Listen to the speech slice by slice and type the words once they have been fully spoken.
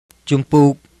ជំពូ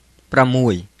ក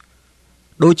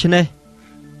6ដូច្នេះ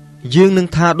យើងនឹង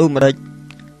ថាដូចម្ដេច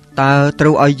តើត្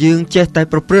រូវឲ្យយើងចេះតែ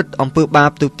ប្រព្រឹត្តអំពើបា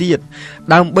បទៅទៀត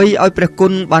ដើម្បីឲ្យព្រះគុ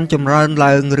ណបានចម្រើន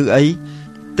ឡើងឬអី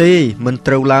ទេមិន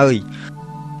ត្រូវឡើយ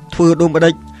ធ្វើដូចម្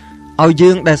ដេចឲ្យ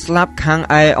យើងដែលស្លាប់ខាង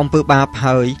ឯអំពើបាប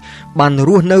ហើយបានរ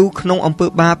ស់នៅក្នុងអំពើ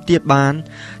បាបទៀតបាន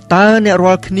តើអ្នក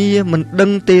រាល់គ្នាមិនដឹ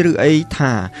ងទេឬអី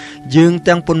ថាយើង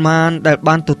ទាំងប៉ុន្មានដែល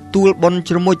បានទទួលបុណ្យ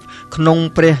ជ្រមុជក្នុង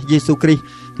ព្រះយេស៊ូវគ្រីស្ទ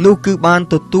នោះគឺបាន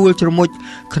ទទួលជ្រមុជ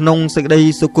ក្នុងសេចក្តី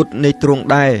សុគតនៃទ្រង់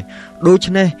ដែរដូ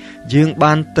ច្នេះយើង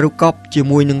បានត្រូវកប់ជា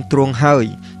មួយនឹងទ្រង់ហើយ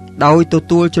ដោយទ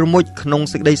ទួលជ្រមុជក្នុង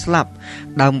សេចក្តីស្លាប់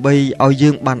ដើម្បីឲ្យយើ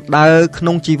ងបានដើរក្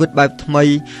នុងជីវិតបែបថ្មី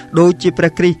ដូចជាព្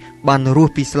រះគ្រីស្ទបានរ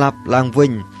ស់ពីស្លាប់ឡើងវិ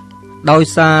ញដោយ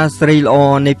សារសេរីល្អ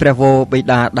នៃព្រះវរបិ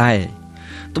តាដែរ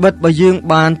ត្បិតបើយើង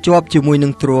បានជាប់ជាមួយនឹ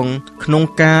ងទ្រង់ក្នុង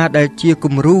ការដែលជា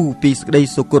គំរូពីសេចក្តី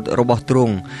សុគតរបស់ទ្រ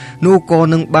ង់នោះក៏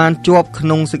នឹងបានជាប់ក្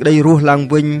នុងសេចក្តីរស់ឡើង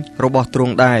វិញរបស់ទ្រ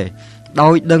ង់ដែរដោ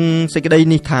យដឹងសេចក្តី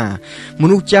នេះថាម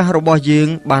នុស្សចាស់របស់យើង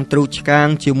បានត្រូវឆ្កាង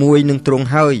ជាមួយនឹងទ្រង់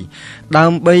ហើយដើ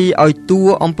ម្បីឲ្យតួ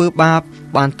អំពើបាប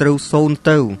បានត្រូវសូន្យ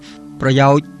ទៅប្រយោ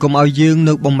ជន៍កុំឲ្យយើង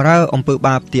នៅបំរើអំពើ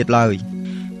បាបទៀតឡើយ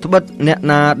ត្បិតអ្នក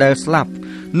ណាដែលស្លាប់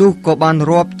នោះក៏បាន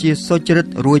រាប់ជាសុចរិត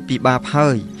រួចពីបាបហើ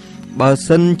យបើ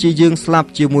សិនជាយើងស្លាប់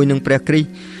ជាមួយនឹងព្រះគ្រីស្ទ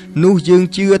នោះយើង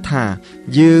ជឿថា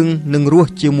យើងនឹងរស់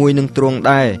ជាមួយនឹងទ្រង់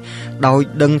ដែរដោយ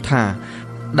ដឹងថា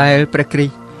ដែលព្រះគ្រី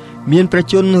ស្ទមានព្រះ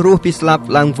ជន្មរស់ពីស្លាប់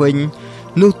ឡើងវិញ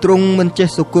នោះទ្រង់មិនចេះ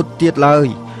សុគតទៀតឡើយ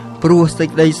ព្រោះសេច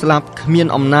ក្តីស្លាប់គ្មាន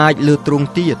អំណាចលើទ្រង់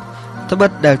ទៀតត្បិ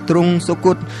តដែលទ្រង់សុគ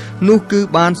តនោះគឺ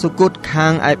បានសុគតខា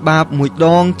ងឯបាបមួយដ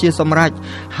ងជាសម្រេច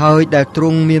ហើយដែលទ្រ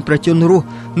ង់មានព្រះជន្មរស់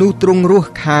នោះទ្រង់រស់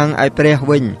ខាងឯព្រះ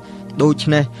វិញដូច្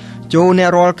នេះចូលអ្នក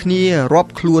រាល់គ្នារា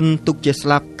ប់ខ្លួនទុកជាស្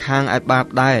លាប់ខាងឯបាប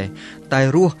ដែរតែ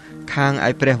រស់ខាង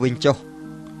ឯព្រះវិញចុះ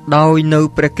ដោយនៅ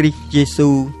ព្រះគ្រីស្ទយេស៊ូ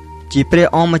វជាព្រះ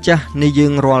អម្ចាស់នៃយើ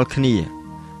ងរាល់គ្នា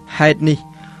ហេតុនេះ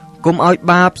កុំឲ្យ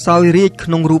បាបសោយរាជក្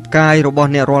នុងរូបកាយរបស់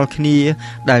អ្នករាល់គ្នា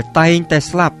ដែលតែងតែ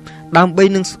ស្លាប់ដើម្បី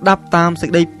នឹងស្ដាប់តាមសេច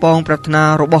ក្តីប៉ងប្រាថ្នា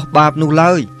របស់បាបនោះ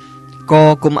ឡើយក៏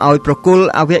កុំឲ្យប្រគល់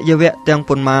អវយវៈទាំង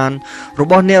ប៉ុន្មានរ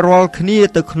បស់អ្នករាល់គ្នា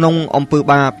ទៅក្នុងអំពើ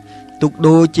បាបទុក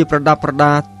ដូចជាប្រដាប់ប្រ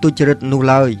ដាទុច្ចរិតនោះ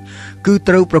ឡើយគឺ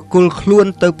ត្រូវប្រគល់ខ្លួន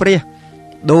ទៅព្រះ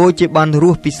ដូចជាបានរ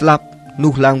ស់ពីស្លាប់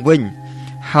នោះឡើងវិញ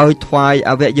ហើយថ្វាយ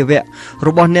អវយវៈរ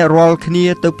បស់អ្នករាល់គ្នា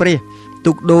ទៅព្រះ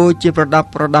ទុកដូចជាប្រដាប់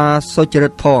ប្រដាសុចរិ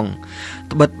តផង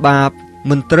ត្បិតបាប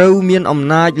មិនត្រូវមានអំ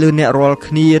ណាចលើអ្នករាល់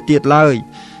គ្នាទៀតឡើយ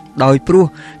ដោយព្រោះ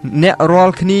អ្នករា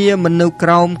ល់គ្នាមិននៅក្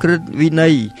រោមក្រឹតវិន័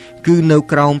យគឺនៅ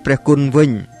ក្រោមព្រះគុណវិ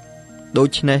ញដូ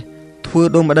ច្នេះធ្វើ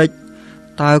ដូចម្ដេច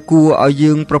តើគួរឲ្យ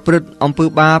យើងប្រព្រឹត្តអំពើ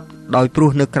បាបដោយព្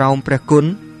រោះនៅក្រោមព្រះគុណ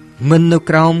មិននៅ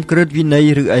ក្រោមក្រឹតវិន័យ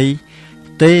ឬអី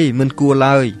ទេមិនគួរ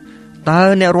ឡើយតើ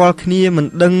អ្នករាល់គ្នាមិន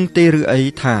ដឹងទេឬអី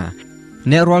ថា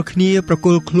អ្នករាល់គ្នាប្រគ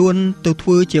ល់ខ្លួនទៅធ្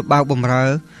វើជាបាវបំរើ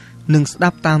នឹងស្ដា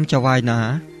ប់តាមចៅហ្វាយណា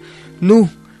នោះ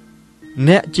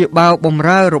អ្នកជាបាវបំ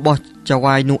រើរបស់ចៅហ្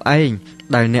វាយនោះឯង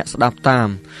ដែលអ្នកស្ដាប់តាម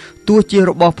ទោះជា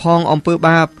របស់ផងអំពើ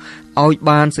បាបឲ្យ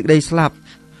បានសេចក្តីស្លាប់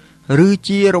ឬ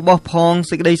ជារបស់ផង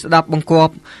សេចក្តីស្ដាប់បង្គា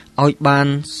ប់ឲ្យបាន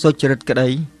សុចរិតក្តី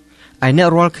ឯអ្នក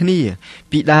រាល់គ្នា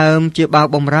ពីដើមជាបាវ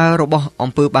បំរើរបស់អំ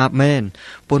ពើបាបមែន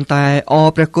ប៉ុន្តែអរ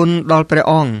ព្រះគុណដល់ព្រះ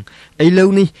អង្គឥឡូវ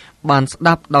នេះបានស្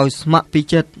ដាប់ដោយស្ម័គ្រពី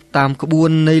ចិត្តតាមក្បួន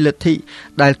នៃលទ្ធិ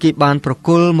ដែលគេបានប្រគ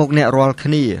ល់មកអ្នករាល់គ្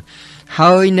នា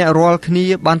ហើយអ្នករាល់គ្នា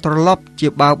បានត្រឡប់ជា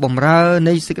បាវបំរើ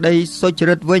នៃសេចក្តីសុច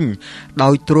រិតវិញដោ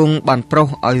យទ្រង់បានប្រោស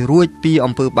ឲ្យរួចពី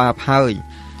អំពើបាបហើយ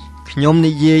ខ្ញុំ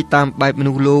និយាយតាមបែបម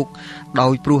នុស្សលោកដោ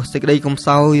យព្រោះសេចក្តីកំ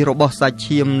សោយរបស់សាច់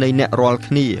ឈាមនៃអ្នករាល់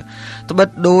គ្នាត្បិត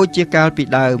ដូចជាកាលពី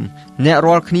ដើមអ្នក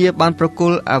រាល់គ្នាបានប្រគ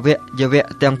ល់អវយវៈ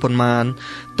ទាំងប៉ុន្មាន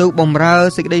ទៅបំរើ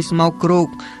សេចក្តីស្មោកគ្រោក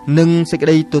និងសេចក្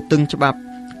តីទទឹងច្បាប់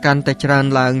កាន់តែច្រើន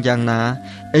ឡើងយ៉ាងណា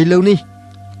ឥឡូវនេះ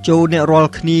ចូលអ្នករា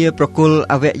ល់គ្នាប្រគល់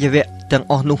អវយវៈទាំង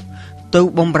អស់នោះទៅ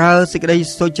បំរើសេចក្តី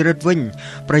សុចរិតវិញ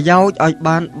ប្រយោជន៍ឲ្យ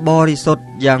បានបរិសុទ្ធ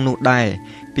យ៉ាងនោះដែរ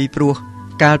ពីព្រោះ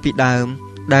កាលពីដើម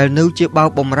ដែលនៅជាបាវ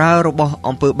បំរើរបស់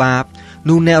អំពើបាប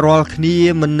នោះអ្នករាល់គ្នា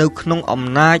មិននៅក្នុងអំ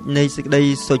ណាចនៃសេចក្តី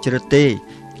សុចរិតទេ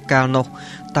កាលនោះ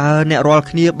តើអ្នករាល់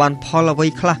គ្នាបានផលអ្វី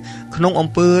ខ្លះក្នុងអំ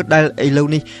ពើដែលឥឡូវ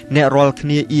នេះអ្នករាល់គ្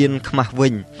នាអៀនខ្មាស់វិ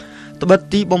ញត្បិត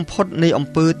ទីបំផុតនៃអំ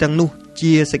ពើទាំងនោះ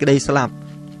ជាសេចក្តីស្លាប់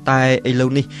តែឥឡូវ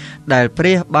នេះដែលព្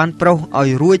រះបានប្រោសឲ្យ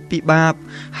រួចពីបាប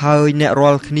ហើយអ្នករា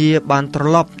ល់គ្នាបានត្រ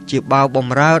ឡប់ជាបាវបំ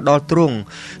រើដល់ទ្រង់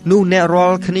នោះអ្នករា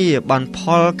ល់គ្នាបានផ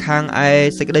លខាងឯ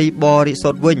សេចក្តីបរិសុ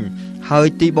ទ្ធវិញហើយ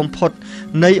ទីបំផុត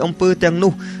នៃអំពើទាំង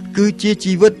នោះគឺជា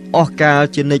ជីវិតអស់កាល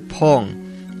ជានិច្ចផង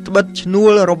ត្បិតឈ្នួ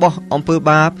លរបស់អំពើ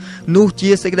បាបនោះជា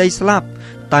សេចក្តីស្លាប់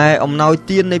តែអំណោយ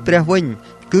ទាននៃព្រះវិញ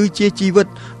គឺជាជីវិត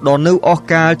ដ៏នៅអស់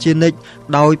កាលជានិច្ច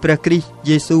ដោយព្រះគ្រីស្ទ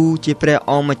យេស៊ូវជាព្រះ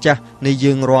អម្ចាស់នៃ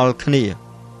យើងរាល់គ្នា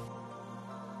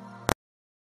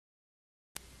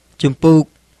ជំពូក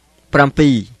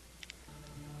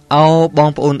7 អោបង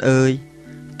ប្អូនអើយ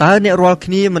តើអ្នករាល់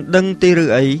គ្នាមិនដឹងទេឬ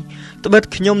អីត្បិត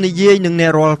ខ្ញុំនិយាយនឹងអ្ន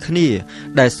ករាល់គ្នា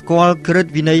ដែលស្គាល់ក្រឹត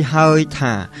វិន័យហើយ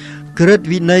ថាក្រឹត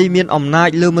វិន័យមានអំណាច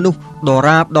លើមនុស្សដ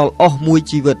រាបដល់អស់មួយ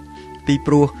ជីវិតពី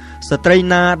ព្រោះស្ត្រី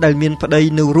ណាដែលមានប្តី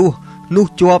នៅរស់នោះ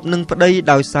ជាប់នឹងប្តី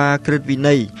ដោយសារក្រឹតវិ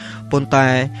ន័យប៉ុន្តែ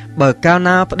បើកាល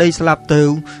ណាប្តីស្លាប់ទៅ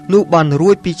នោះបានរួ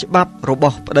ចពីច្បាប់រប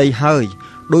ស់ប្តីហើយ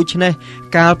ដូច្នេះ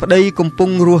កាលប្តីកំពុង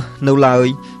រស់នៅឡើយ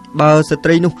បើស្ត្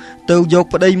រីនោះទៅយក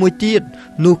ប្តីមួយទៀត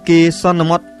នោះគេសន្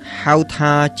មតហៅ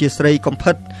ថាជាស្រីកំ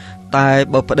ផិតតែ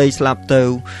បើប្តីស្លាប់ទៅ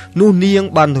នោះនាង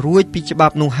បានរួចពីច្បា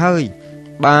ប់នោះហើយ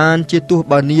បានជាទោះ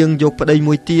បើនាងយកប្តី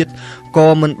មួយទៀតក៏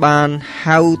មិនបាន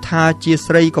ហៅថាជា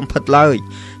ស្រីកំផិតឡើយ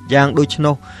យ៉ាងដូច្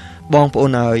នោះបងប្អូ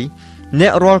នអើយអ្ន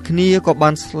ករាល់គ្នាក៏បា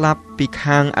នស្លាប់ពី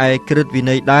ខាងឯក្រឹតវិ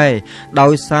ន័យដែរដោ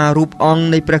យសាររូបអង្គ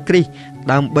នៃព្រះគ្រីស្ទ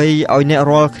ដើម្បីឲ្យអ្នក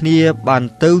រាល់គ្នាបាន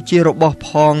ទៅជារបស់ផ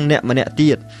ងអ្នកម្នាក់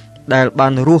ទៀតដែលបា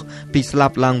នរស់ពីស្លា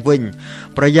ប់ឡើងវិញ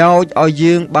ប្រយោជន៍ឲ្យ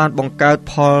យើងបានបង្កើត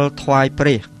ផលថ្វាយព្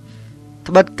រះ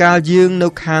ត្បិតកាលយើងនៅ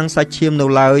ខាងសាច់ឈាមនៅ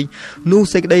ឡើយនោះ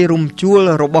សេចក្តីរំជួល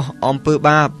របស់អំពើ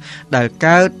បាបដែល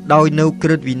កើតដោយនៅក្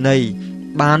រឹតវិន័យ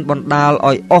បានបណ្ដាល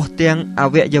ឲ្យអស់ទាំងអ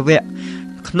វយវៈ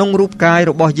ក្នុងរូបកាយ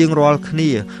របស់យើងរាល់គ្នា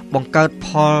បង្កើតផ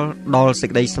លដល់សេច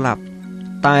ក្តីស្លាប់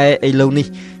តែឥឡូវនេះ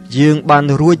យើងបាន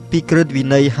រួចពីក្រឹតវិ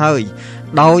ន័យហើយ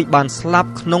ដោយបានស្លាប់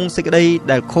ក្នុងសេចក្តី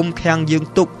ដែលឃុំឃាំងយើង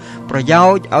ទុកប្រយោ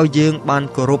ជន៍ឲ្យយើងបាន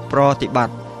គោរពប្រតិប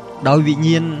ត្តិដោយវិញ្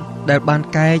ញាណដែលបាន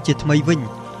កែជាថ្មីវិញ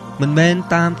មិនមែន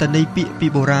តាមតន័យពាក្យពី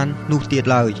បុរាណនោះទៀត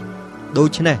ឡើយដូ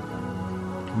ច្នេះ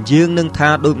យើងនឹងថា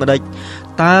ដូចម្ដេច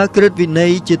តើក្រឹតវិន័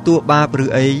យជាតួបាបឬ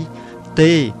អី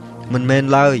ទេមិនមែន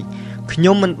ឡើយខ្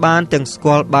ញុំមិនបានទាំងស្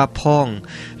គាល់បាបផង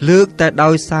លើកតែដោ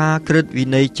យសារក្រឹតវិ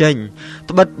ន័យចេញ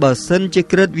ត្បិតបើសិនជា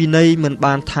ក្រឹតវិន័យមិន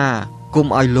បានថាគុំ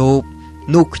ឲ្យលោភ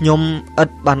នោះខ្ញុំឥត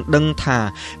បានដឹងថា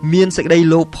មានសេចក្តី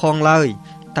លោភផងឡើយ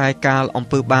តែកាលអំ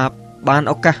ពើបាបបាន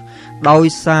ឱកាសដោយ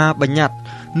សារបញ្ញត្តិ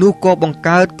នោះក៏បង្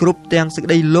កើតគ្រប់ទាំងសេច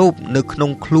ក្តីលោភនៅក្នុ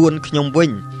ងខ្លួនខ្ញុំវិ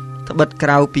ញត្បិតក្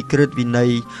រៅពីក្រឹតវិន័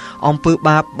យអំពើ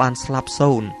បាបបានស្លាប់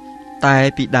សូន្យតែ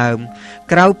ពីដើម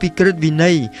ក្រៅពីក្រឹតវិ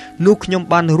ន័យនោះខ្ញុំ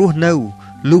បានរស់នៅ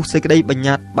លុះសេចក្តីបញ្ញ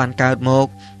ត្តិបានកើតមក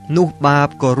នោះបាប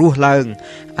ក៏រស់ឡើង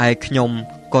ឯខ្ញុំ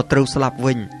ក៏ត្រូវស្លាប់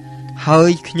វិញហើ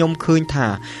យខ្ញុំឃើញថា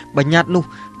បញ្ញត្តិនោះ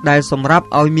ដែលសម្រាប់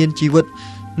ឲ្យមានជីវិត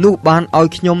នោះបានឲ្យ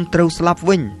ខ្ញុំត្រូវស្លាប់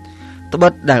វិញត្បិ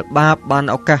តដែលបាបបាន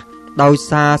ឱកាសដោយ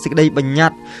សារសេចក្តីបញ្ញ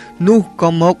ត្តិនោះក៏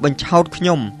មកបញ្ឆោតខ្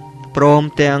ញុំព្រម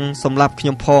ទាំងសម្លាប់ខ្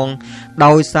ញុំផង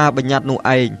ដោយសារបញ្ញត្តិនោះ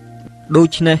ឯងដូ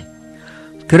ច្នេះ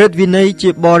ក្រឹតវិន័យជា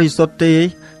បរិសុទ្ធទេ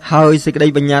ហើយសេចក្តី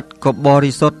បញ្ញត្តិក៏ប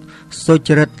រិសុទ្ធសុច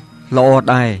រិតល្អ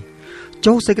ដែរ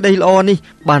ចុះសេចក្តីល្អនេះ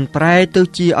បានប្រែទៅ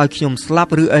ជាឲ្យខ្ញុំស្លា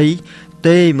ប់ឬអី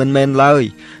ទេមិនមែនឡើយ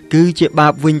គឺជាបា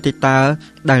បវិញទេតើ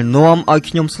ដែលនាំឲ្យ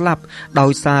ខ្ញុំស្លាប់ដោ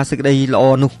យសារសេចក្តីល្អ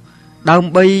នោះដើ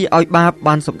ម្បីឲ្យបាប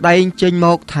បានសម្ដែងចេញម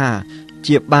កថា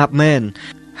ជាបាបមែន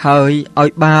ហើយឲ្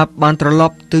យបាបបានត្រឡ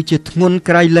ប់ទៅជាធ្ងន់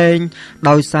ក្រៃលែង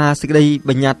ដោយសារសេចក្តីប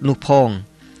ញ្ញត្តិនោះផង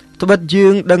ត្បិតយើ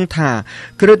ងដឹងថា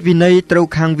ក្រឹតវិន័យត្រូវ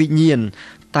ខាងវិញ្ញាណ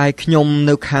តែខ្ញុំ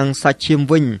នៅខាងសាច់ឈាម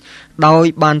វិញដោយ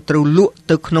បានត្រូវលក់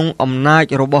ទៅក្នុងអំណាច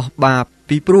របស់បាប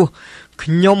ពីព្រោះ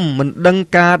ខ្ញុំមិនដឹង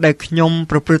ការដែលខ្ញុំ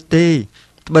ប្រព្រឹត្តទេ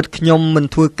ត្បិតខ្ញុំមិន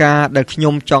ធ្វើការដែលខ្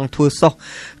ញុំចង់ធ្វើសោះ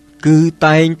គឺ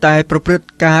តែងតែប្រព្រឹត្ត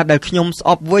ការដែលខ្ញុំស្អ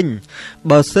ប់វិញ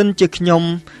បើសិនជាខ្ញុំ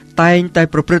តែងតែ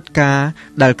ប្រព្រឹត្តការ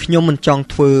ដែលខ្ញុំមិនចង់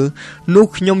ធ្វើនោះ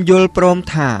ខ្ញុំយល់ព្រម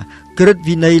ថាក្រឹត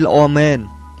វិន័យល្អមែន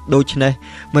ដូច្នេះ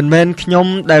មិនមែនខ្ញុំ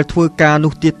ដែលធ្វើការ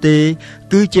នោះទៀតទេ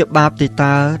គឺជាបាបទេ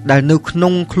តើដែលនៅក្នុ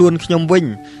ងខ្លួនខ្ញុំវិញ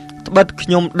ត្បិតខ្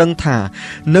ញុំដឹងថា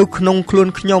នៅក្នុងខ្លួន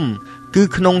ខ្ញុំគឺ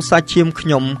ក្នុងសាច់ឈាមខ្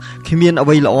ញុំគ្មានអ្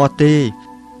វីល្អទេ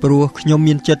ព្រោះខ្ញុំ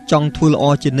មានចិត្តចង់ធ្វើល្អ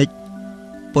ជានិច្ច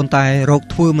ប៉ុន្តែរក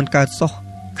ធ្វើមិនកើតសោះ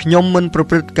ខ្ញុំមិនប្រ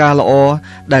ព្រឹត្តការល្អ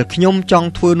ដែលខ្ញុំចង់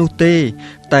ធ្វើនោះទេ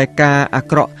តែការអា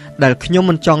ក្រក់ដែលខ្ញុំ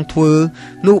មិនចង់ធ្វើ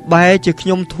នោះបែរជាខ្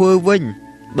ញុំធ្វើវិញ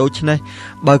ដូច្នេះ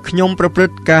បើខ្ញុំប្រព្រឹ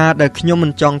ត្តការដែលខ្ញុំមិ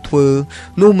នចង់ធ្វើ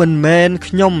នោះមិនមែន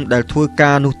ខ្ញុំដែលធ្វើ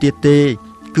ការនោះទៀតទេ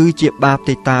គឺជាបាប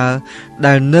ទេតើ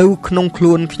ដែលនៅក្នុងខ្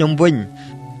លួនខ្ញុំវិញ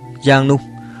យ៉ាងនោះ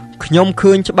ខ្ញុំ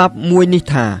ឃើញច្បាប់មួយនេះ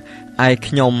ថាឯ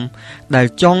ខ្ញុំដែល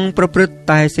ចង់ប្រព្រឹត្ត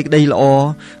តែសេចក្តីល្អ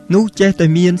នោះចេះតែ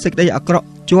មានសេចក្តីអាក្រក់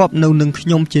ជាប់នៅនឹងខ្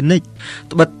ញុំជានិច្ច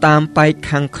ត្បិតតាមបែក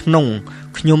ខាងក្នុង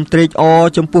ខ្ញុំត្រេកអរ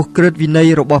ចំពោះក្រឹតវិន័យ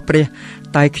របស់ព្រះ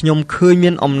តែខ្ញុំឃើញ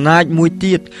មានអំណាចមួយ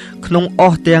ទៀតក្នុងអ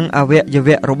ស់ទាំងអវយ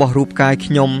វៈរបស់រូបកាយ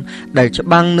ខ្ញុំដែលច្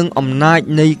បាំងនឹងអំណាច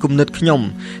នៃគំនិតខ្ញុំ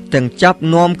ទាំងចាប់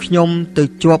នាំខ្ញុំទៅ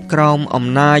ជាប់ក្រោមអំ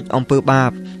ណាចអំពើបា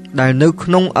បដែលនៅក្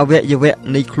នុងអវយវៈ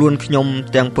នៃខ្លួនខ្ញុំ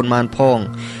ទាំងប៉ុន្មានផង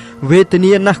វេទ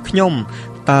នាណាស់ខ្ញុំ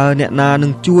តើអ្នកណានឹ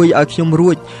ងជួយឲ្យខ្ញុំ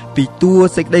រួចពីតួ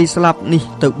សេចក្តីស្លាប់នេះ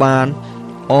ទៅបាន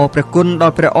ព្រះគុណដ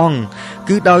ល់ព្រះអង្គ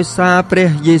គឺដោយសារព្រះ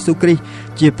យេស៊ូវគ្រីស្ទ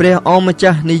ជាព្រះអម្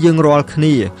ចាស់នៃយើងរាល់គ្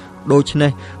នាដូច្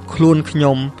នេះខ្លួនខ្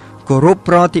ញុំគោរព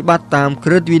ប្រតិបត្តិតាមក្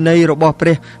រឹតវិន័យរបស់ព្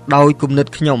រះដោយគំនិត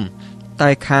ខ្ញុំតែ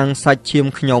ខាងសាច់ឈាម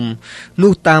ខ្ញុំ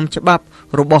នោះតាមច្បាប់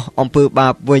របស់អំពើបា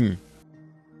បវិញ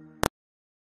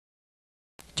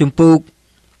ជំពូក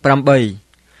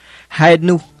8ហេតុ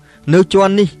នោះនៅជា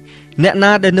ន់នេះអ្នក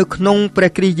ណាដែលនៅក្នុងព្រះ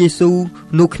គ្រីស្ទយេស៊ូវ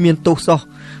នោះគ្មានទោសសោះ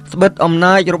ស្បិតអំ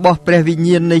ណាចរបស់ព្រះវិញ្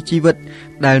ញាណនៃជីវិត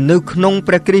ដែលនៅក្នុង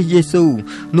ព្រះគ្រីស្ទយេស៊ូវ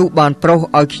នោះបានប្រោស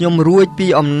ឲ្យខ្ញុំរួចពី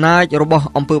អំណាចរបស់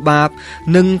អំពើបាប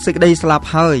និងសេចក្តីស្លាប់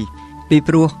ហើយពី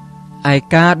ព្រោះឯ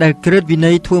ការដែលក្រឹតវិ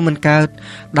ន័យធ្វើមិនកើត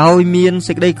ដោយមាន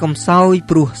សេចក្តីកំសោយ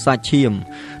ព្រោះសាច់ឈាម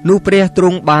នោះព្រះទ្រ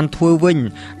ង់បានធ្វើវិញ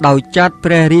ដោយចាត់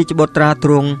ព្រះរាជបុត្រាទ្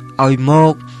រង់ឲ្យម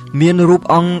កមានរូប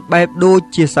អង្គបែបដូច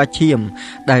ជាសាច់ឈាម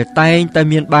ដែលតែងតែ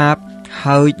មានបាប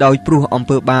ហើយដោយព្រោះអំ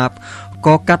ពើបាប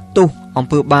ក៏កាត់ទោសអំ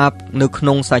ពើបាបនៅក្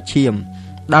នុងសាច់ឈាម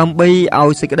ដើម្បីឲ្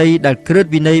យសេចក្តីដែលក្រឹត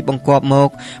វិន័យបង្គាប់មក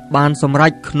បានសម្រេ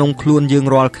ចក្នុងខ្លួនយើង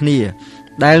រាល់គ្នា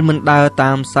ដែលមិនដើរ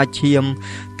តាមសាច់ឈាម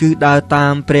គឺដើរតា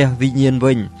មព្រះវិញ្ញាណ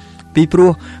វិញពីព្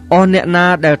រោះអស់អ្នកណា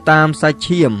ដែលតាមសាច់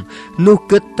ឈាមនោះ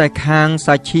គិតតែខាង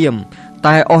សាច់ឈាម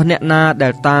តែអស់អ្នកណាដែ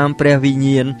លតាមព្រះវិញ្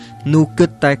ញាណនោះគិត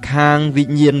តែខាងវិ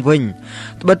ញ្ញាណវិញ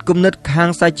ត្បិតគំនិតខាង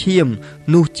សាច់ឈាម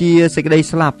នោះជាសេចក្តី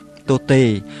ស្លាប់ទទេ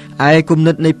ឯគំ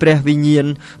និតនៃព្រះវិញ្ញាណ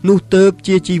នោះទើប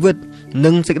ជាជីវិត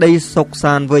និងសេចក្តីសុខ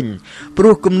សាន្តវិញព្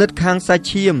រោះគំនិតខាងសាច់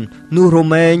ឈាមនោះរ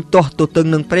មែងទាស់ទទឹង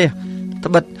នឹងព្រះ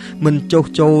ត្បិតមិនចុះ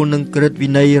ចូលនឹងក្រឹតវិ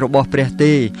ន័យរបស់ព្រះ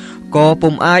ទេក៏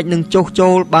ពុំអាចនឹងចុះចូ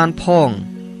លបានផង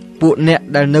ពួកអ្នក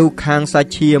ដែលនៅខាងសា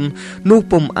ច់ឈាមនោះ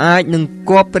ពុំអាចនឹង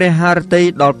គប់ព្រះハរតី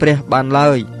ដល់ព្រះបាន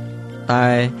ឡើយតែ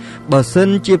បើសិន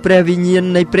ជាព្រះវិញ្ញាណ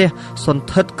នៃព្រះសន្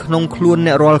ធិដ្ឋក្នុងខ្លួន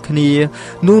អ្នករាល់គ្នា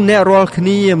នោះអ្នករាល់គ្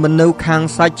នាមិននៅខាង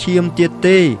សាច់ឈាមទៀត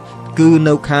ទេគឺ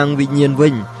នៅខាងវិញ្ញាណវិ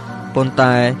ញប៉ុន្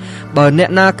តែបើអ្នក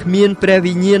ណាគ្មានព្រះ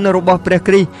វិញ្ញាណរបស់ព្រះ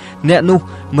គ្រីស្ទអ្នកនោះ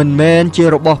មិនមែនជា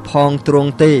របស់ផងទ្រ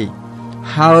ង់ទេ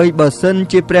ហើយបើសិន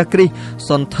ជាព្រះគ្រីស្ទ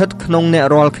សន្ធិដ្ឋក្នុងអ្នក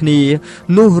រាល់គ្នា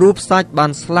នោះរូបសាច់បា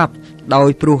នស្លាប់ដោយ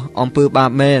ព្រោះអំពើបា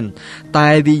បមែនតែ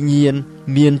វិញ្ញាណ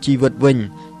មានជីវិតវិញ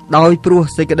ដោយព្រោះ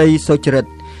សេចក្តីសុចរិត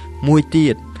មួយទៀ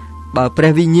តបើព្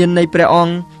រះវិញ្ញាណនៃព្រះអ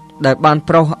ង្គដែលបាន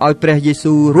ប្រោសឲ្យព្រះយេ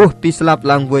ស៊ូវរស់ពីស្លាប់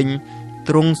ឡើងវិញ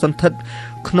ទ្រង់សន្ធិដ្ឋ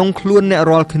ក្នុងខ្លួនអ្នក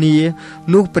រាល់គ្នា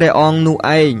នោះព្រះអង្គនោះ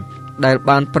ឯងដែល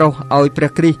បានប្រោសឲ្យព្រះ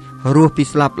គ្រីស្ទរស់ពី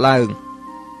ស្លាប់ឡើង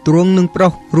ទ្រង់នឹងប្រោ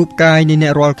សរូបកាយនៃអ្ន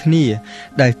ករាល់គ្នា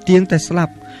ដែលទៀងតែស្លា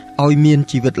ប់ឲ្យមាន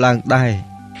ជីវិតឡើងដែរ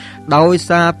ដោយ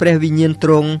សារព្រះវិញ្ញាណទ្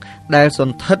រង់ដែលស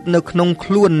ន្ធិដ្ឋនៅក្នុង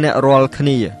ខ្លួនអ្នករាល់គ្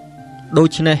នាដូ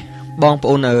ច្នេះបងប្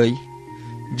អូនអើយ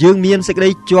យើងមានសេចក្តី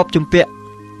ជាប់ជំពាក់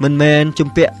មិនមែនជំ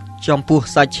ពាក់ចំពោះ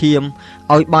សាច់ឈាម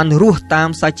ឲ្យបានរស់តាម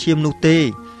សាច់ឈាមនោះទេ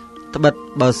ត្បិត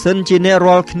បើសិនជាអ្នក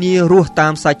រាល់គ្នារស់តា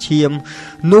មសាច់ឈាម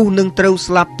នោះនឹងត្រូវ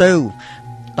ស្លាប់ទៅ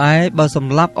តែបើស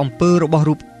ម្លាប់អំពើរបស់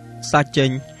រូបសាច់ចេញ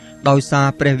ដោយសារ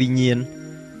ព្រះវិញ្ញាណ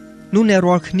នោះអ្នក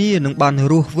រាល់គ្នានឹងបាន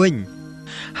រស់វិញ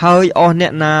ហើយអស់អ្ន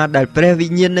កណាដែលព្រះវិ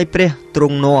ញ្ញាណនៃព្រះទ្រ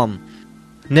ង់នាំ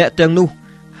អ្នកទាំងនោះ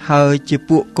ហើយជា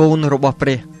ពួកកូនរបស់ព្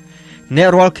រះអ្នក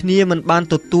រាល់គ្នាមិនបាន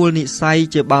ទទួលនិស្ស័យ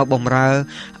ជាបាវបំរើ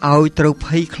ឲ្យត្រូវ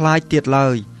ភ័យខ្លាចទៀតឡើ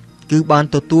យគឺបាន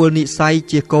ទទួលនិស្ស័យ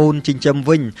ជាកូនចិញ្ចឹម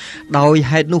វិញដោយ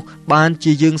ហេតុនោះបាន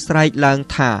ជាយើងស្រែកឡើង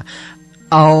ថា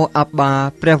អោអាប់បា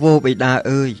ព្រះវរបិតា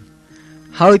អើយ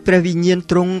ហើយព្រះវិញ្ញាណ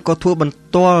ទ្រង់ក៏ធ្វើបន្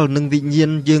ទាល់នឹងវិញ្ញា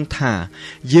ណយើងថា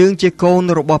យើងជាកូន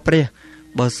របស់ព្រះ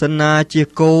បើសិនណាជា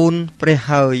កូនព្រះ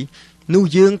ហើយនោះ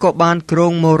យើងក៏បានគ្រ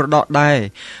ងមរតកដែរ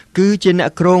គឺជាអ្នក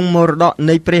គ្រងមរតក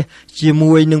នៃព្រះជា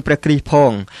មួយនឹងព្រះគ្រីស្ទផ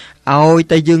ងឲ្យ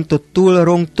តែយើងទទួល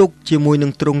រងទុក្ខជាមួយនឹ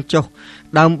ងទ្រង់ចុះ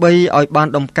ដើម្បីឲ្យបាន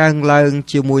ដំកើងឡើង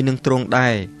ជាមួយនឹងទ្រង់ដែ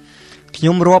រខ្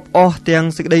ញុំរាប់អស់ទាំង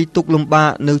សេចក្តីទុក្ខលំបា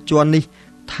កនៅជាន់នេះ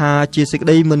ថាជាសេចក្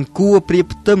តីមិនគួរប្រៀប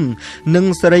ផ្ទឹមនឹង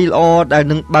សេរីល្អដែល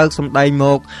នឹងបើកសម្ដែងម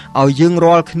កឲ្យយើង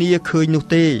រាល់គ្នាឃើញនោះ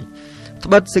ទេត្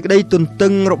បិតសេចក្តីទន្ទឹ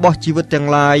ងរបស់ជីវិតទាំង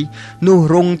ឡាយនោះ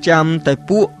រងចាំតែ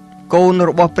ពួកកូន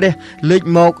របស់ព្រះលេច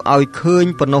មកឲ្យឃើញ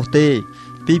ប៉ុណ្ណោះទេ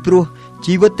ពីព្រោះ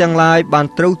ជីវិតទាំងឡាយបាន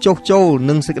ត្រូវចុះចូល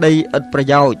នឹងសេចក្តីឥតប្រ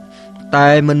យោជន៍តែ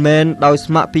មិនមែនដោយ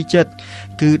ស្ម័គ្រពីចិត្ត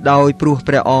គឺដោយព្រោះ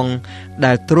ព្រះអង្គ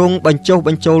ដែលទ្រង់បញ្ចុះប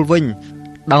ញ្ចូលវិញ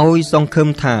ដោយសង្ឃឹម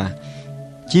ថា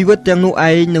ជីវិតទាំងនោះ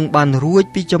ឯងនឹងបានរួច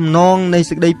ពីចំណងនៃ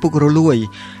សេចក្តីពុករលួយ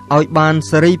ឲ្យបាន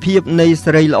សេរីភាពនៃ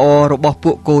សេរីល្អរបស់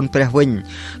ពួកកូនព្រះវិញ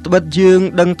ត្បិតយើង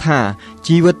ដឹងថា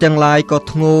ជីវិតទាំងឡាយក៏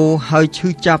ធ្ងោហើយឈឺ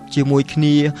ចាប់ជាមួយគ្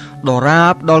នាដរា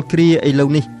បដល់គ្រាឥឡូវ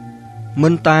នេះមិ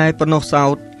នតែប៉ុណ្ណោះសោ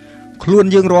តខ្លួន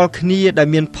យើងរាល់គ្នាដែល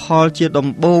មានផលជាដំ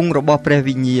បូងរបស់ព្រះ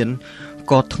វិញ្ញាណ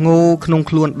ក៏ធ្ងោក្នុង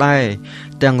ខ្លួនដែរ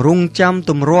ទាំងរងចាំ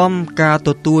ទម្រាំការទ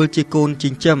ទួលជាកូនចិ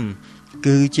ញ្ចឹម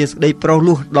គឺជាសេចក្តីប្រោស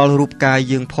លោះដល់រូបកាយ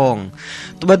យើងផង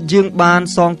ត្បិតយើងបាន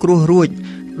សងគ្រោះរួច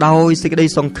ដោយសេចក្តី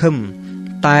សង្ឃឹម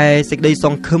តែសេចក្តីស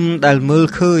ង្ឃឹមដែលមើល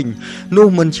ឃើញនោះ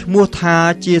មិនឈ្មោះថា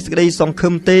ជាសេចក្តីសង្ឃឹ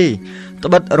មទេត្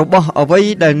បិតរបស់អ្វី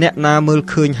ដែលអ្នកណាមើល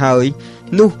ឃើញហើយ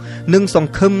នោះនឹងស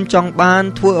ង្ឃឹមចង់បាន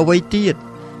ធ្វើអ្វីទៀត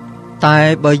តែ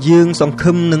បើយើងសង្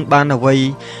ឃឹមនឹងបានអ្វី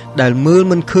ដែលមើល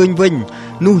មិនឃើញវិញ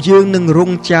នោះយើងនឹងរ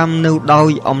ង់ចាំនៅដោ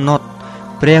យអំណត់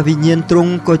ព្រះវិញ្ញាណទ្រ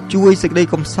ង់ក៏ជួយសេចក្តី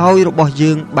កំសោយរបស់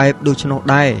យើងបែបដូច្នោះ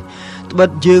ដែរត្បិត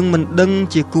យើងមិនដឹង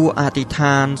ជាគួរអធិដ្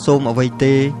ឋានសូមអ្វី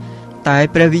ទេតែ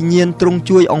ព្រះវិញ្ញាណទ្រង់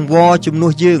ជួយអង្វរជំនួ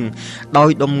សយើងដោយ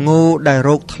ដំងោដែល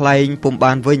រោគថ្លែងពុំ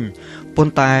បានវិញប៉ុ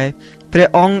ន្តែព្រះ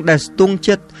អង្គដែលស្ទង់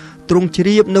ចិត្តទ្រង់ជ្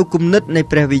រាបនៅគំនិតនៃ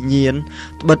ព្រះវិញ្ញាណ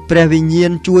ត្បិតព្រះវិញ្ញា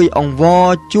ណជួយអង្វរ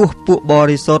ជួសពួកប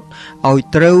រិសុទ្ធឲ្យ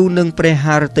ត្រូវនឹងព្រះハ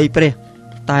រតីព្រះ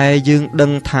តែយើងដឹ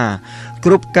ងថា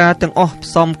គ្រប់ការទាំងអស់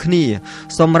ផ្សំគ្នា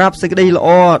សម្រាប់សេចក្តីល្អ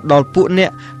ដល់ពួកអ្ន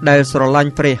កដែលស្រឡា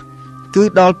ញ់ព្រះគឺ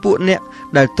ដល់ពួកអ្នក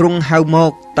ដែលទ្រង់ហៅម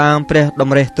កតាមព្រះត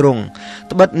ម្រិះទ្រង់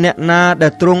ត្បិតអ្នកណាដែ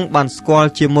លទ្រង់បានស្គាល់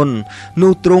ជាមុន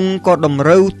នោះទ្រង់ក៏តម្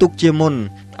រូវទុកជាមុន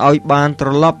ឲ្យបានត្រ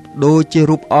ឡប់ដូចជា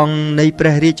រូបអង្គនៃព្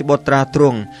រះរាជបុត្រាទ្រ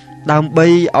ង់ដើម្បី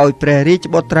ឲ្យព្រះរាជ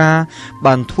បុត្រា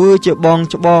បានធ្វើជាបង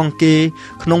ច្បងគេ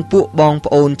ក្នុងពួកបង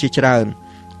ប្អូនជាច្រើន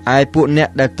ឯពួកអ្នក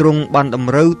ដែលទ្រង់បានត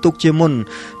ម្រូវទុកជាមុន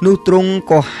នោះទ្រង់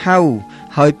ក៏ហៅ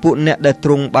ហើយពួកអ្នកដែលទ្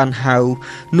រង់បានហៅ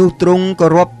នោះទ្រង់ក៏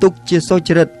រាប់ទុកជាសុច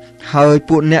រិតហើយ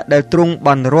ពួកអ្នកដែលទ្រង់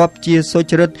បានរាប់ជាសុ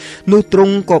ចរិតនោះទ្រ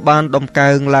ង់ក៏បានដំកើ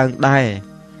ងឡើងដែរ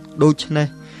ដូច្នេះ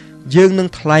យើងនឹង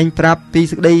ថ្លែងប្រាប់ពី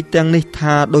សេចក្តីទាំងនេះ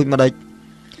ថាដូចម្ដេច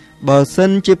បើសិ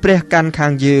នជាព្រះកាន់ខា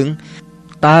ងយើង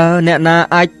តើអ្នកណា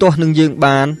អាចទាស់នឹងយើង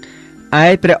បានឯ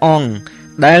ព្រះអង្គ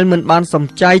ដែលមិនបានសំ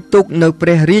ចៃទុកនៅព្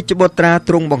រះរាជបុត្រា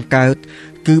ទ្រង់បង្កើត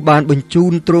គឺបានបញ្ជូ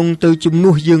នទ្រង់ទៅជំ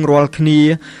នួសយើងរាល់គ្នា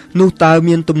នោះតើ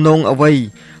មានទំនងអ្វី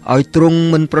ឲ្យទ្រង់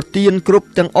មិនប្រទានគ្រប់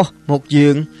ទាំងអស់មកយើ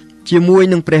ងជាមួយ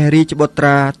នឹងព្រះរាជបុត្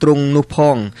រាទ្រង់នោះផ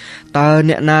ងតើ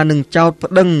អ្នកណានឹងចោទ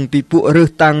ប្តឹងពីពួករើស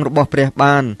តាំងរបស់ព្រះ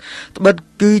បានត្បិត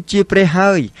គឺជាព្រះ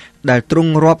ហើយដែលទ្រ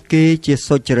ង់រាប់គេជា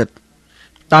សុចរិត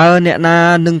តើអ្នកណា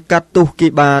នឹងកាត់ទោសគេ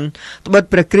បានត្បិត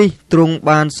ព្រះគ្រីស្ទទ្រង់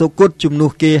បានសុគតជំនួ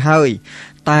សគេហើយ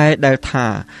តែដែលថា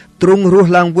ទ្រង់រស់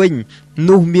ឡើងវិញ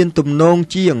នោះមានទំនង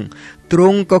ជាងទ្រ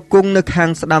ង់ក៏គង់នៅខាង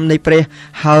ស្ដាំនៃព្រះ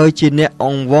ហើយជាអ្នកអ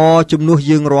ង្វរជំនួស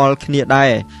យើងរាល់គ្នាដែ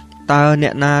រតើអ្ន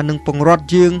កណានឹងពង្រត់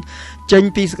យើងចេញ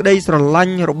ពីសេចក្តីស្រឡា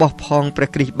ញ់របស់ផងព្រះ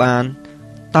គ្រីស្ទបាន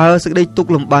តើសេចក្តីទុក្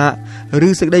ខលំបាកឬ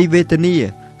សេចក្តីវេទនា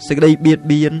សេចក្តីបៀត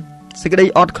បៀនសេចក្តី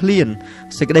អត់ឃ្លាន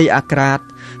សេចក្តីអាក្រាត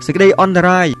សេចក្តីអន្ត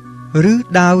រាយឬ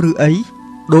ដាវឬអី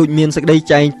ដូចមានសេចក្តី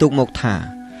ចែងទុកមកថា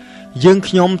យើង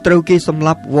ខ្ញុំត្រូវគេសម្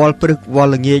លាប់វល់ព្រឹកវ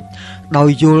ល់ល្ងាចដោយ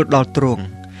យល់ដល់ទ្រង់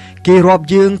គេរាប់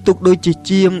យើងទុកដូចជា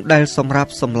ជាមដែលសម្រា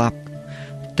ប់សម្លាប់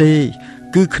ទេ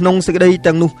គឺក្នុងសេចក្តី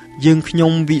ទាំងនោះយើងខ្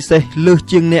ញុំវិសេសលើស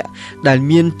ជាងអ្នកដែល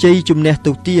មានជ័យជំនះ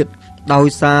ទៅទៀតដោយ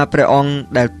សារព្រះអង្គ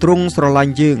ដែលទ្រង់ស្រឡា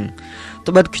ញ់យើង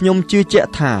ត្បិតខ្ញុំជឿជាក់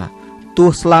ថាទោះ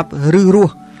ស្លាប់ឬរ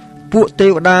ស់ពួកទេ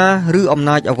វតាឬអំ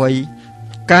ណាចអ្វី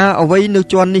ការអ្វីនៅ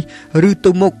ជាន់នេះឬ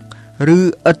ទៅមុខឬឥ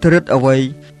ទ្ធិឫទ្ធិអ្វី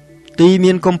ទី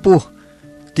មានកម្ពស់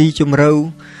ទីជម្រៅ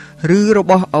ឬរ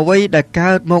បស់អ្វីដែល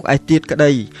កើតមកឯទៀតក្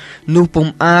តីនោះពុំ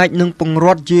អាចនឹងពង្រ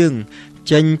ត់យើង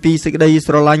ចេញពីសេចក្តី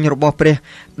ស្រឡាញ់របស់ព្រះ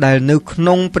ដែលនៅក្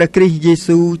នុងព្រះគ្រីស្ទយេ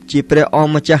ស៊ូវជាព្រះអ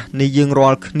ម្ចាស់នៃយើងរា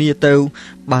ល់គ្នាទៅ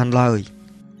បានឡើយ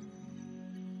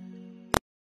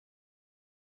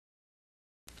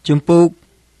ជំពូក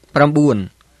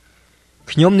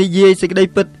9ខ្ញុំនិយាយសេចក្តី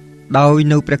ពិតដោយ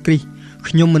នៅព្រះគ្រីស្ទ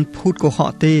ខ្ញុំមិនភូតកុហ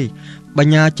កទេប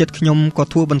ញ្ញាចិត្តខ្ញុំក៏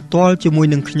ធ្វើបន្ទាល់ជាមួយ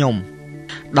នឹងខ្ញុំ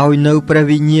ដោយនៅព្រះ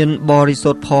វិញ្ញាណបរិ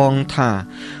សុទ្ធផងថា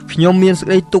ខ្ញុំមានសេច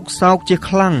ក្តីទុក្ខសោកជា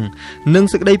ខ្លាំងនិង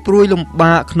សេចក្តីព្រួយលំ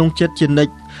បាកក្នុងចិត្តជានិ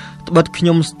ច្ចត្បិតខ្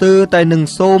ញុំស្ទើរតែនឹង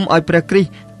សូមឲ្យព្រះគ្រីស្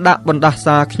ទដាក់បណ្ដា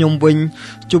សាខ្ញុំវិញ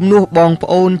ជំនួសបងប្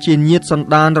អូនជាញាតិសន្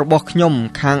តានរបស់ខ្ញុំ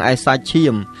ខាងឯសាច់ឈា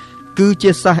មគឺ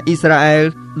ជាសាសអ៊ីស្រាអែល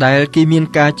ដែលគេមាន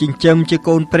ការចិញ្ចឹមជា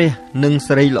កូនព្រះនិង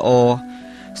សេរីល្អ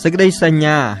សេចក្តីសញ្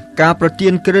ញាការប្រទា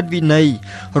នក្រឹតវិន័យ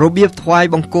របៀបថ្វាយ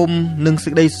បង្គំនិងសេ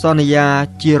ចក្តីសន្យា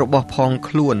ជារបស់ផង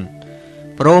ខ្លួន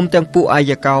ព្រមទាំងពួកអា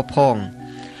យកោផង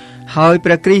ហើយព្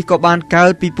រះគ្រីស្ទក៏បានកើ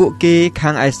តពីពួកគេខា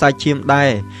ងឯសាច់ឈាមដែ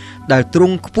រដែលទ្រ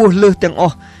ង់ខ្ពស់លើសទាំងអ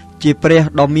ស់ជាព្រះ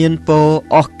ដ៏មានពរ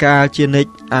អស់កាលជានិច្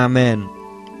ចអាមែន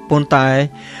ប៉ុន្តែ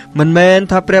មិនមែន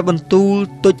ថាព្រះបន្ទូល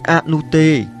ទុច្ចអនោះទេ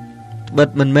បិទ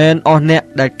មិនមែនអស់អ្នក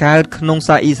ដែលកើតក្នុង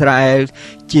សាសអ៊ីស្រាអែល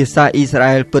ជាសាសអ៊ីស្រា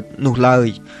អែលពិតនោះឡើយ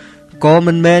ក៏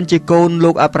មិនមែនជាកូន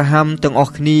លោកអាប់រ៉ាហាំទាំងអ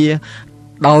ស់គ្នា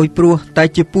ដោយព្រោះតែ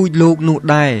ជាពូជលោកនោះ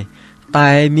ដែរ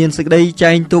តែមានសេចក្តី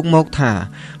ចែងទុកមកថា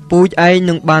ពូជឯង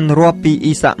នឹងបានរាប់ពី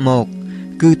អ៊ីសាក់មក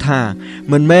គឺថា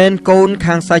មិនមែនកូន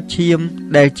ខាងសាច់ឈាម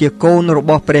ដែលជាកូនរ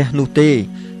បស់ព្រះនោះទេ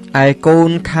ឯកូន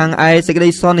ខាងឯសេចក្តី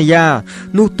សន្យា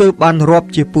នោះទើបបានរាប់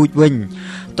ជាពូជវិញ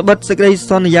ត្បិតសេចក្តី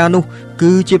សន្យានោះ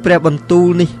គឺជាព្រះបន្ទូល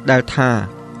នេះដែលថា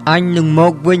អញនឹងម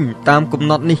កវិញតាមកំ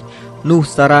ណត់នេះនោះ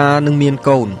សារ៉ានឹងមាន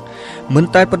កូនមិន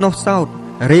តែប៉ុណ្ណោះសោត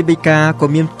រេបេកាក៏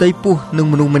មានផ្ទៃពោះនឹង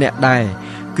មនុស្សម្នាក់ដែរ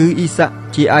គឺអ៊ីសាក់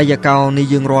ជាអាយកោនៃ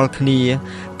យើងរាល់គ្នា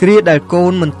គ្រាដែលកូ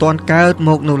នមិនទាន់កើតម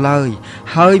កនៅឡើយ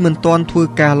ហើយមិនទាន់ធ្វើ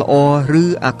ការល្អឬ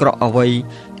អាក្រក់អ្វី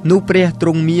នោះព្រះទ្រ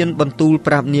ង់មានបន្ទូល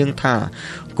ប្រាប់នាងថា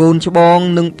កូនច្បង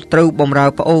នឹងត្រូវបម្រើ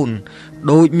ប្អូន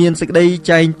ដោយមានសេចក្តី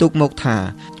ចែងទុកមកថា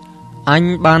អញ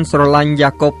បានស្រឡាញ់យ៉ា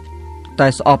កុបតែ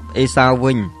ស្អប់អេសាវ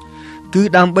វិញគឺ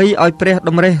ដើម្បីឲ្យព្រះត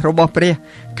ម្រេះរបស់ព្រះ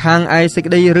ខាងឯសេច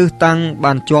ក្តីរើសតាំង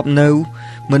បានជាប់នៅ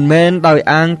មិនមែនដោយ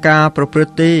អាងការប្រព្រឹ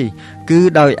ត្តទេគឺ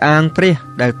ដោយអាងព្រះ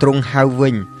ដែលទ្រង់ហៅវិ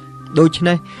ញដូច្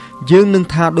នេះយើងនឹង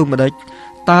ថាដូចម្ដេច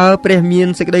តើព្រះមាន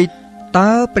សេចក្តី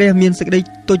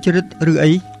ទុច្ចរិតឬ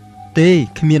អីទេ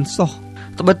គ្មានសោះ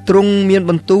ត្បិតទ្រង់មាន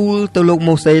បន្ទូលទៅលោក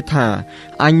ម៉ូសេថា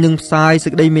អញនឹងផ្សាយសេ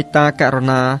ចក្តីមេត្តាករុ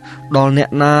ណាដល់អ្នក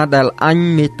ណាដែលអញ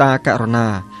មេត្តាករុណា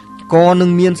ក៏នឹង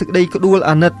មានសេចក្តីក្ដួល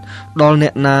អាណិតដល់អ្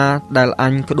នកណាដែលអ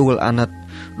ញក្ដួលអាណិត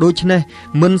ដូច្នេះ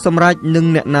មិនសម្រេចនឹង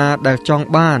អ្នកណាដែលចង់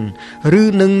បានឬ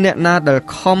នឹងអ្នកណាដែល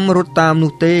ខំរត់តាម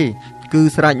នោះទេគឺ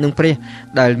ស្រេចនឹងព្រះ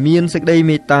ដែលមានសេចក្តី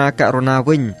មេត្តាករុណា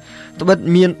វិញត្បិត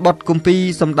មានបទគម្ពីរ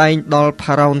សម្ដែងដល់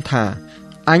ផារ៉ោនថា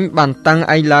អញបានតាំង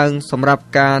ឯងឡើងសម្រាប់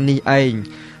ការនេះឯង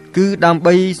គឺដើម្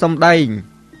បីសម្ដែង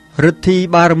ឫទ្ធី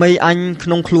បារមីអញក្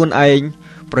នុងខ្លួនឯង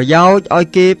ប្រយោជន៍ឲ្យ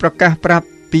គេប្រកាសប្រាប់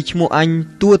ពីឈ្មោះអញ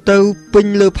ទូទៅពេញ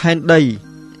លើផែនដី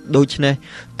ដូច្នេះ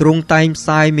ទ្រង់តែងផ្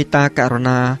សាយមេត្តាករុ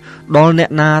ណាដល់អ្នក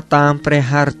ណាតាមព្រះ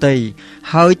ハរតី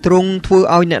ហើយទ្រង់ធ្វើ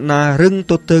ឲ្យអ្នកណារឹង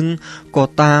ទទឹងក៏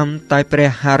តាមតែព្រះ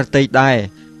ハរតីដែរ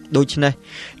ដូច្នេះ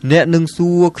អ្នកនឹងសួ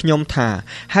រខ្ញុំថា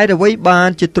ហេតុអ្វីបាន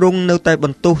ជាទ្រង់នៅតែប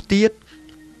ន្ទោសទៀត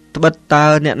ត្បិតតើ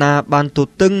អ្នកណាបានទ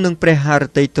ទឹងនឹងព្រះハរ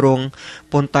តីទ្រង់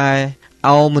ប៉ុន្តែ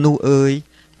អោមនុស្សអើយ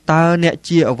តើអ្នក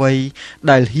ជាអ្វី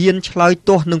ដែលហ៊ានឆ្លើយ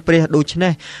ទោសនឹងព្រះដូច្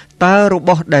នេះតើរប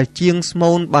ស់ដែលជាងស្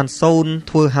មូនបានសូន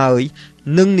ធ្វើហើយ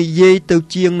នឹងនិយាយទៅ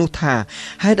ជាងនោះថា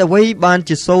ហេតុអ្វីបាន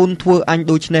ជាសូនធ្វើអញ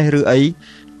ដូច្នេះឬអី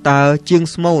តើជាង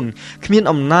ស្មូនគ្មាន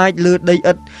អំណាចលើដីឥ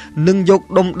ដ្ឋនឹងយក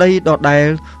ដុំដីដដែល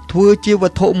ធ្វើជាវ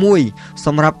ត្ថុមួយស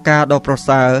ម្រាប់ការដ៏ប្រ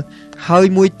សើរហើយ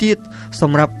មួយទៀតស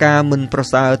ម្រាប់ការមិនប្រ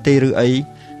សើរទេឬអី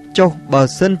ចុះបើ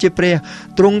សិនជាព្រះ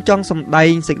ទ្រង់ចង់សម្ដែ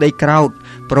ងសេចក្តីក្រោធ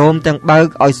ព្រមទាំងបើក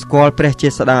ឲ្យស្គាល់ព្រះជា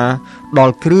ស្ដាដ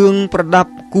ល់គ្រឿងប្រដា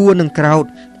ប់គួរនឹងក្រោធ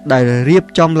ដែលរៀប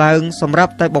ចំឡើងសម្រា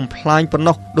ប់តែបំផ្លាញប៉ុណ្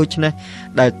ណោះដូច្នេះ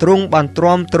ដែលទ្រង់បានទ្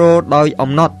រាំទ្រដោយ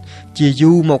អំណត់ជា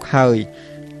យូរមកហើយ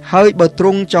បើទ្រ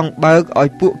ង់ចង់បើកឲ្យ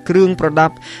ពួកគ្រឿងប្រដា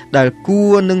ប់ដែលគួ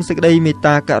រនឹងសេចក្តីមេត្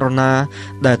តាករុណា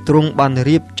ដែលទ្រង់បាន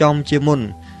រៀបចំជាមុន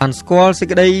បានស្គាល់សេច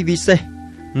ក្តីវិសេស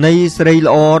នៃសេរី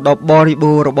ល្អដ៏បរិ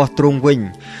បូរណ៍របស់ទ្រង់វិញ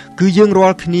គឺយើងរា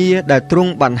ល់គ្នាដែលទ្រ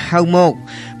ង់បានហៅមក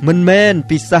មិនមែន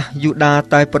ពីសាសយូដា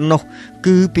តែប៉ុណ្ណោះ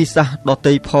គឺពីសាសដ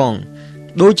ទៃផង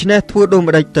ដូច្នេះធ្វើដូច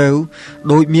ម្ដេចទៅ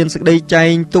ដោយមានសេចក្តីចែ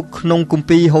ងទុកក្នុងគម្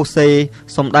ពីរហូសេ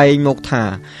សម្ដែងមកថា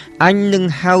អញនឹង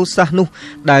ហៅសាសនោះ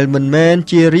ដែលមិនមែន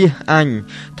ជារាជអញ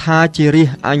ថាជារាជ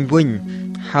អញវិញ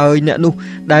ហើយអ្នកនោះ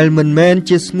ដែលមិនមែន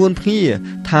ជាស្ងួនភ្ងា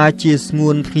ថាជាស្ងួ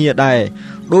នភ្ងាដែរ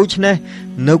ដូច្នេះ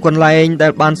នៅកន្លែងដែ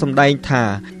លបានសម្ដែងថា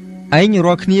ឯង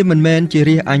រាល់គ្នាមិនមែនជា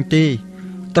រាជអញទេ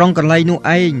ត្រង់កន្លែងនោះ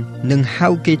ឯងនឹងហៅ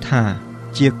គេថា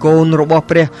ជាកូនរបស់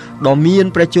ព្រះដ៏មាន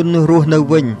ព្រះជន្មរស់នៅ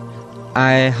វិញ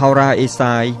ឯហោរ៉ាអេ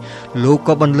សាយលោក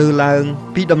ក៏បន្លឺឡើង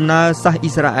ពីដំណើរសាសអ៊ី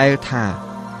ស្រាអែលថា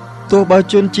ទោះបើ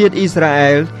ជនជាតិអ៊ីស្រា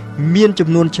អែលមានចំ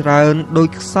នួនច្រើនដោយ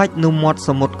ខ្សាច់នៅមាត់ស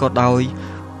មុទ្រក៏ដោយ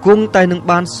គង់តែនឹង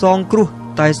បានសងគ្រោះ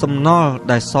តែសំណល់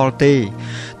ដែលសល់ទេ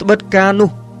ត្បិតការនោះ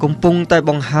កំពុងតែ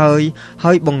បង្ហើ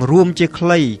យបង្រួមជាខ្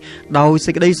លីដោយ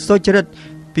សេចក្តីសុចរិត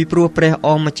ពីព្រោះព្រះអ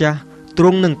ម្ចាស់ទ្រ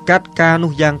ង់នឹងកាត់ការ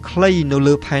នោះយ៉ាងខ្លីនៅ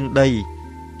លើផែនដី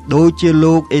ដូចជា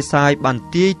លោកអេសាយបាន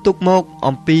ទាយទុកមក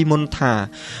អំពីមុនថា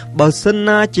បើសិន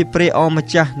ណាជាព្រះអម្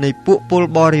ចាស់នៃពួកពល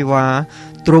បរិវារ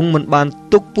ទ្រង់មិនបាន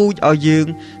ទុកពូជឲ្យយើង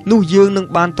នោះយើងនឹង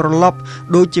បានត្រឡប់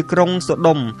ដូចជាក្រុងសូ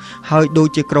ដុំហើយដូច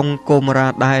ជាក្រុងកូម៉ូរ៉ា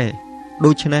ដែរ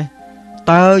ដូច្នេះ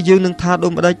តើយើងនឹងថាដូ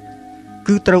ចម្ដេច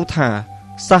គឺត្រូវថា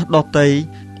សាសដតី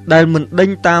ដែលមិនដេញ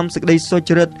តាមសេចក្តីសុ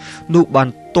ចរិតនោះបាន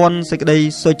ទន់សេចក្តី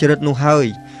សុចរិតនោះហើយ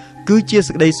គឺជា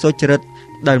សេចក្តីសុចរិត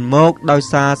ដែលមកដោយ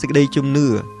សារសេចក្តីជំនឿ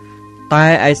តែ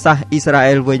ឯសាសអ៊ីស្រា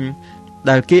អែលវិញ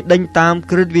ដែលគេដេញតាម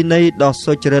ក្រឹតវិន័យដ៏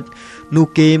សុចរិតនោះ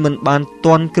គេមិនបាន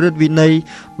ទាន់ក្រឹតវិន័យ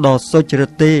ដ៏សុចរិ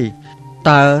តទេ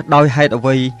តើដោយហេតុអ្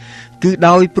វីគឺ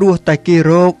ដោយព្រោះតែគេ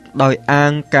រកដោយអា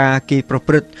ងការគេប្រ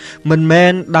ព្រឹត្តមិនមែ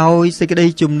នដោយសេចក្តី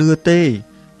ជំនឿទេ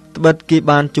ត្បិតគេ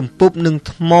បានជំពប់នឹង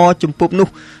ថ្មជំពប់នោះ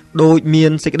ដោយមា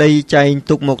នសេចក្តីចែង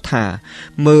ទុកមកថា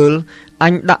មើលអ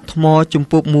ញដាក់ថ្មជំ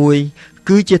ពប់មួយ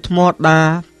គឺជាថ្មដា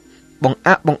បង្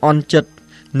អាក់បង្អន់ចិត្ត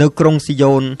នៅក្រុងស៊ី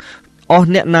យ៉ូនអស់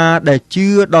អ្នកណាដែលជឿ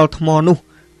ដល់ថ្មនោះ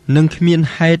និងគ្មាន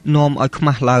ហេតុនាំឲ្យខ្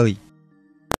មាស់ឡើយ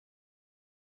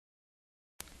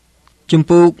ជំ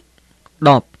ពូក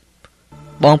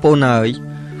10បងប្អូនអើយ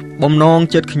បំណង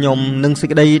ចិត្តខ្ញុំនិងសេច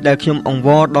ក្តីដែលខ្ញុំអង្វ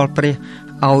រដល់ព្រះ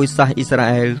ឲ្យសាសអ៊ីស្រា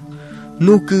អែល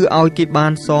នោះគឺឲ្យគេបា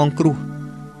នសងគ្រោះ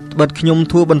ត្បិតខ្ញុំ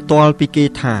ធួបន្ទាល់ពីគេ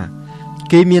ថា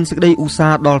គេមានសេចក្តីឧស្សា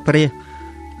ហ៍ដល់ព្រះ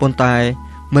ប៉ុន្តែ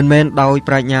មិនមែនដោយ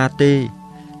ប្រាជ្ញាទេ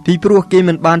ពីព្រោះគេ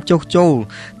មិនបានចុះចូល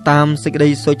តាមសេចក្តី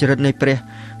សុចរិតនៃព្រះ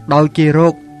ដោយគេរ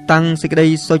កតាំងសេចក្តី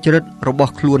សុចរិតរប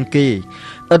ស់ខ្លួនគេ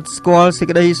ឥតស្គាល់សេច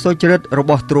ក្តីសុចរិតរ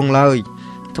បស់ទ្រង់ឡើយ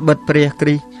ត្បិតព្រះគ្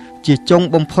រីស្ទជាចុង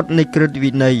បំផុតនៃក្រឹត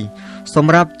វិន័យស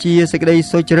ម្រាប់ជាសេចក្តី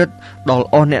សុចរិតដល់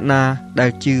អស់អ្នកណាដែ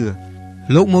លជឿ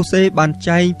លោកម៉ូសេបាន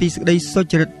ចែងពីសេចក្តីសុ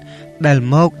ចរិតដែល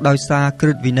មកដោយសារក្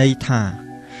រឹតវិន័យថា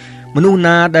មនុស្ស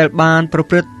ណាដែលបានប្រ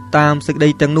ព្រឹត្តតាមសេចក្តី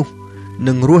ទាំងនោះ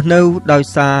នឹងរស់នៅដោយ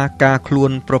សារការខ្លួ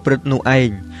នប្រព្រឹត្តនោះឯង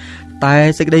តែ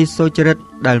សេចក្តីសុចរិត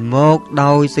ដែលមក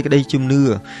ដោយសេចក្តីជំនឿ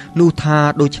នោះថា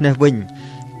ដូច្នេះវិញ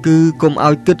គឺកុំ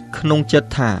ឲ្យគិតក្នុងចិត្ត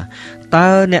ថាតើ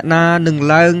អ្នកណានឹង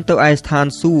ឡើងទៅឯស្ថាន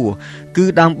សួគ៌គឺ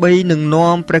ដើម្បីនឹង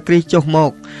នាំព្រះគ្រីស្ទចុះម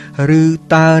កឬ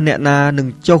តើអ្នកណានឹង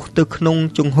ចុះទៅក្នុង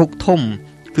ជង្ហុកធំ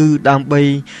គឺដើម្បី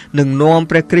នឹងនាំ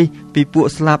ព្រះគ្រីស្ទពីពួក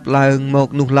ស្លាប់ឡើងមក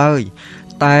នោះឡើយ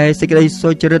តែសេចក្តីសុ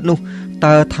ចរិតនោះ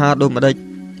តើថាដូចម្ដេច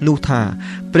នោះថា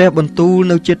ព្រះបន្ទូល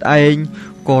នៅចិត្តឯង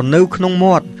ក៏នៅក្នុង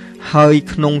មាត់ហើយ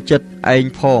ក្នុងចិត្តឯង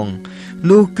ផង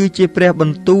នោះគឺជាព្រះប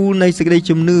ន្ទូលនៃសេចក្តី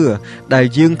ជំនឿដែល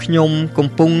យើងខ្ញុំកំ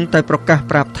ពុងតែប្រកាស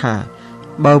ប្រាប់ថា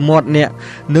បើមាត់អ្នក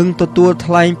នឹងទទួល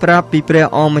ថ្លែងប្រាប់ពីព្រះ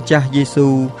អម្ចាស់យេស៊ូ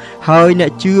វហើយអ្ន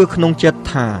កជឿក្នុងចិត្ត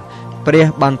ថាព្រះ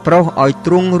បានប្រោសឲ្យ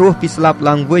ទ្រង់រស់ពីស្លាប់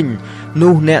ឡើងវិញ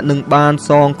នោះអ្នកនឹងបាន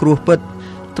សងគ្រោះពិត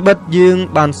ត្បិតយើង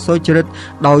បានសុចរិត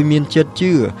ដោយមានចិត្ត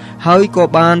ជឿហើយក៏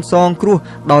បានសងគ្រោះ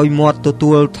ដោយមាត់ទ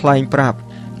ទួលថ្លែងប្រាប់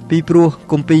ពីព្រោះ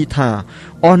គម្ពីរថា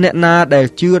អស់អ្នកណាដែល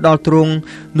ជឿដល់ទ្រង់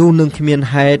នោះនឹងគ្មាន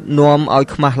ហេតុនាំឲ្យ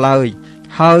ខ្មាស់ឡើយ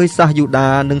ហើយសាសយូដា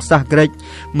និងសាសក្រិច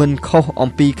មិនខុសអំ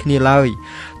ពីគ្នាឡើយ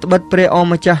ត្បិតព្រះអ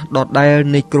ម្ចាស់ដដែល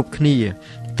នៃគ្រប់គ្នា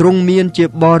ទ្រង់មានជា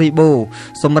បរិបូរណ៍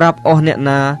សម្រាប់អស់អ្នក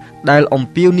ណាដែលអំ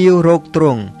ពាវនាវរកទ្រ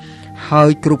ង់ហើ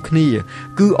យគ្រប់គ្នា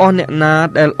គឺអស់អ្នកណា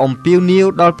ដែលអំពាវនាវ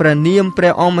ដល់ព្រះនាមព្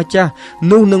រះអម្ចាស់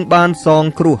នោះនឹងបានសង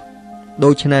គ្រោះដូ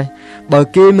ច្នេះបើ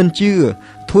គេមិនជឿ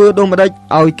ធ្វើដូចម្ដេច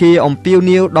ឲ្យគេអំពាវ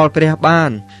នាវដល់ព្រះបា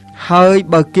នហើយ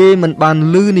បើគេមិនបាន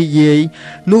ឮនិយាយ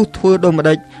នោះធ្វើដូចម្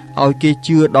ដេចឲ្យគេ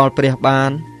ជឿដល់ព្រះបាន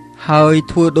ហើយ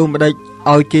ធ្វើដូចម្ដេច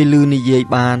ឲ្យគេឮនិយាយ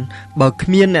បានបើគ្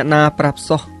មានអ្នកណាប្រាប់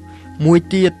សោះមួយ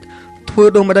ទៀតធ្វើ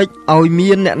ដូចម្ដេចឲ្យ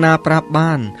មានអ្នកណាប្រាប់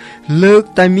បានលើក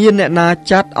តែមានអ្នកណា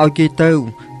ចាត់ឲ្យគេទៅ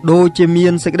ដូចជាមា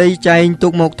នសេចក្តីចែងទុ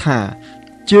កមកថា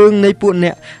ជើងនៃពួកអ្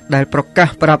នកដែលប្រកាស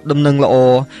ប្រាប់ដំណឹងល្អ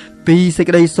ពីសេច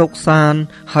ក្តីសុខសាន្ត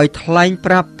ហើយថ្លែង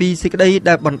ប្រាប់ពីសេចក្តី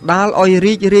ដែលបណ្ដាលឲ្យ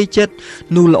រីករាយចិត្ត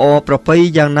នោះល្អប្រពៃ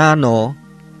យ៉ាងណាណោ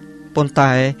ប៉ុន្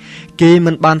តែគេ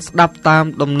មិនបានស្ដាប់តាម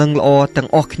ដំណឹងល្អទាំង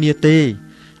អស់គ្នាទេ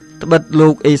ត្បិតលោ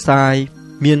កអេសាយ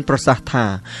មានប្រសាសន៍ថា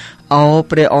អោ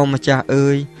ព្រះអម្ចាស់អើ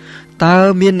យតើ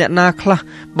មានអ្នកណាខ្លះ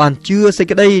បានជឿសេច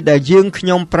ក្តីដែលយើងខ្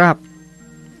ញុំប្រាប់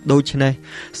ដូច្នេះ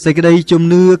សេចក្តីជំ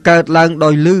នឿកើតឡើងដោ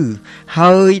យឮ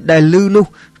ហើយដែលឮនោះ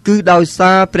គឺដោយ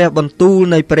សារព្រះបន្ទូល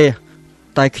នៃព្រះ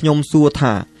តែខ្ញុំសួរ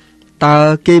ថាតើ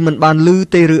គេមិនបានឮ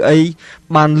ទេឬអី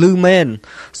បានឮមែន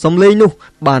សំឡេងនោះ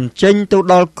បានចេញទៅ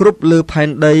ដល់គ្រប់លើផែន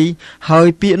ដីហើយ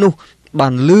ពាក្យនោះបា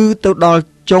នឮទៅដល់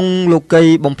ចុងលោកី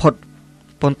បំផុត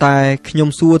ប៉ុន្តែខ្ញុំ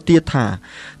សួរទៀតថា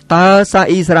តើសាស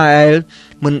អ៊ីស្រាអែល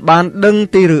មិនបានដឹង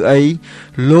ទេឬអី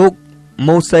លោក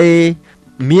ម៉ូសេ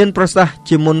មានប្រសាសន៍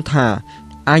ជាមុនថា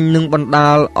អញនឹងបណ្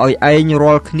ដាលឲ្យឯង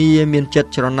រាល់គ្នាមានចិត្ត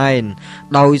ច្រណែន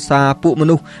ដោយសារពួកម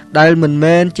នុស្សដែលមិន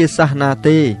មែនជាសាសនា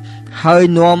ទេហើយ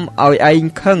នាំឲ្យឯង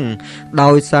ខឹង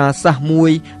ដោយសារសាសមួ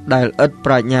យដែលឥត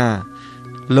ប្រាជ្ញា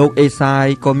លោកអេសាយ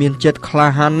ក៏មានចិត្តក្លា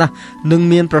ហានណាស់និង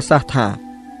មានប្រសាសន៍ថា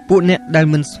ពួកអ្នកដែល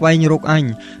មិនស្វែងរកអញ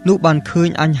នោះបានឃើញ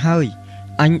អញហើយ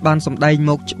អញបានសម្ដែង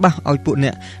មកច្បាស់ឲ្យពួកអ្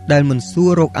នកដែលមិនសួរ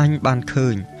រកអញបានឃើ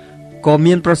ញក៏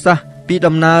មានប្រសាសន៍ពី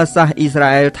ដំណើរសាសអ៊ីស្រា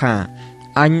អែលថា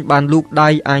អញបានលូកដៃ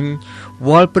អញវ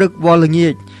ល់ព្រឹកវល់ល្ងា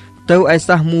ចទៅឯ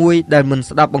សាសមួយដែលមិន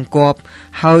ស្ដាប់បង្គាប់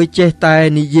ហើយចេះតែ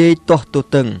និយាយទាស់ទ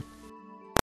ទឹង